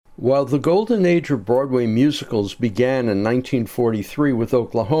While the golden age of Broadway musicals began in 1943 with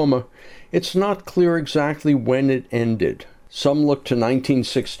Oklahoma, it's not clear exactly when it ended. Some look to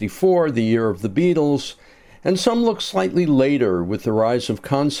 1964, the year of the Beatles, and some look slightly later with the rise of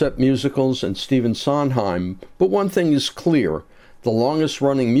concept musicals and Stephen Sondheim. But one thing is clear, the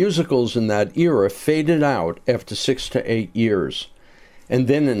longest-running musicals in that era faded out after 6 to 8 years. And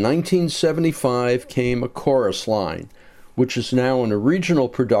then in 1975 came A Chorus Line, which is now in a regional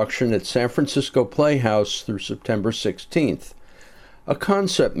production at San Francisco Playhouse through September 16th. A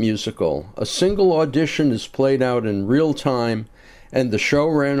concept musical, a single audition is played out in real time, and the show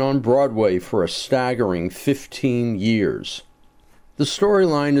ran on Broadway for a staggering 15 years. The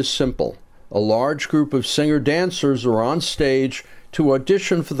storyline is simple. A large group of singer-dancers are on stage to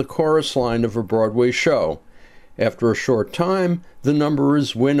audition for the chorus line of a Broadway show. After a short time, the number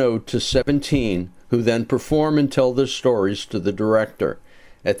is winnowed to 17, who then perform and tell their stories to the director.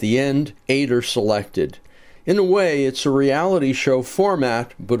 At the end, 8 are selected. In a way, it's a reality show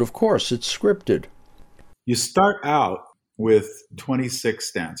format, but of course it's scripted. You start out with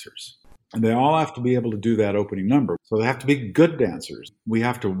 26 dancers, and they all have to be able to do that opening number. So they have to be good dancers. We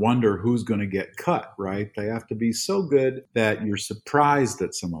have to wonder who's going to get cut, right? They have to be so good that you're surprised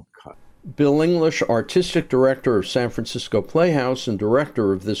that someone cut. Bill English, artistic director of San Francisco Playhouse and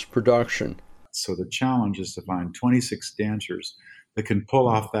director of this production. So the challenge is to find 26 dancers that can pull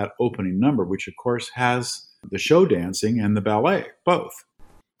off that opening number, which of course has the show dancing and the ballet, both.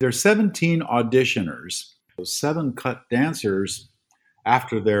 There are 17 auditioners. Those 7 cut dancers,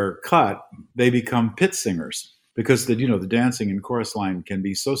 after they're cut, they become pit singers because the dancing in chorus line can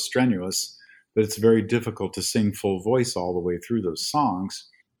be so strenuous that it's very difficult to sing full voice all the way through those songs.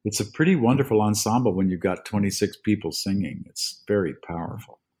 It's a pretty wonderful ensemble when you've got 26 people singing. It's very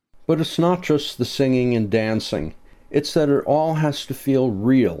powerful. But it's not just the singing and dancing. It's that it all has to feel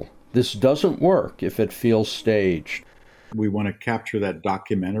real. This doesn't work if it feels staged. We want to capture that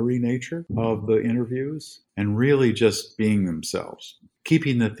documentary nature of the interviews and really just being themselves,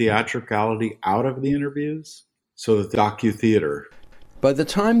 keeping the theatricality out of the interviews so that the docu-theater. By the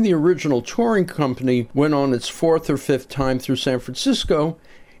time the original touring company went on its 4th or 5th time through San Francisco,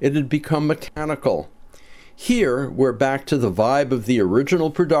 it had become mechanical. Here, we're back to the vibe of the original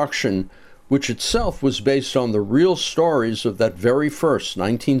production, which itself was based on the real stories of that very first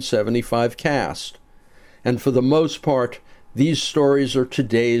 1975 cast. And for the most part, these stories are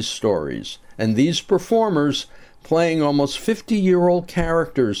today's stories, and these performers, playing almost 50-year-old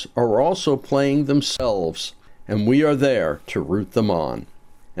characters, are also playing themselves, and we are there to root them on.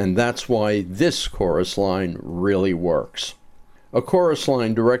 And that's why this chorus line really works. A Chorus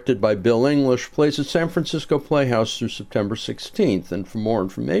Line, directed by Bill English, plays at San Francisco Playhouse through September 16th, and for more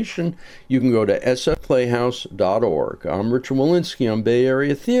information, you can go to sfplayhouse.org. I'm Richard Walensky on Bay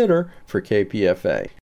Area Theater for KPFA.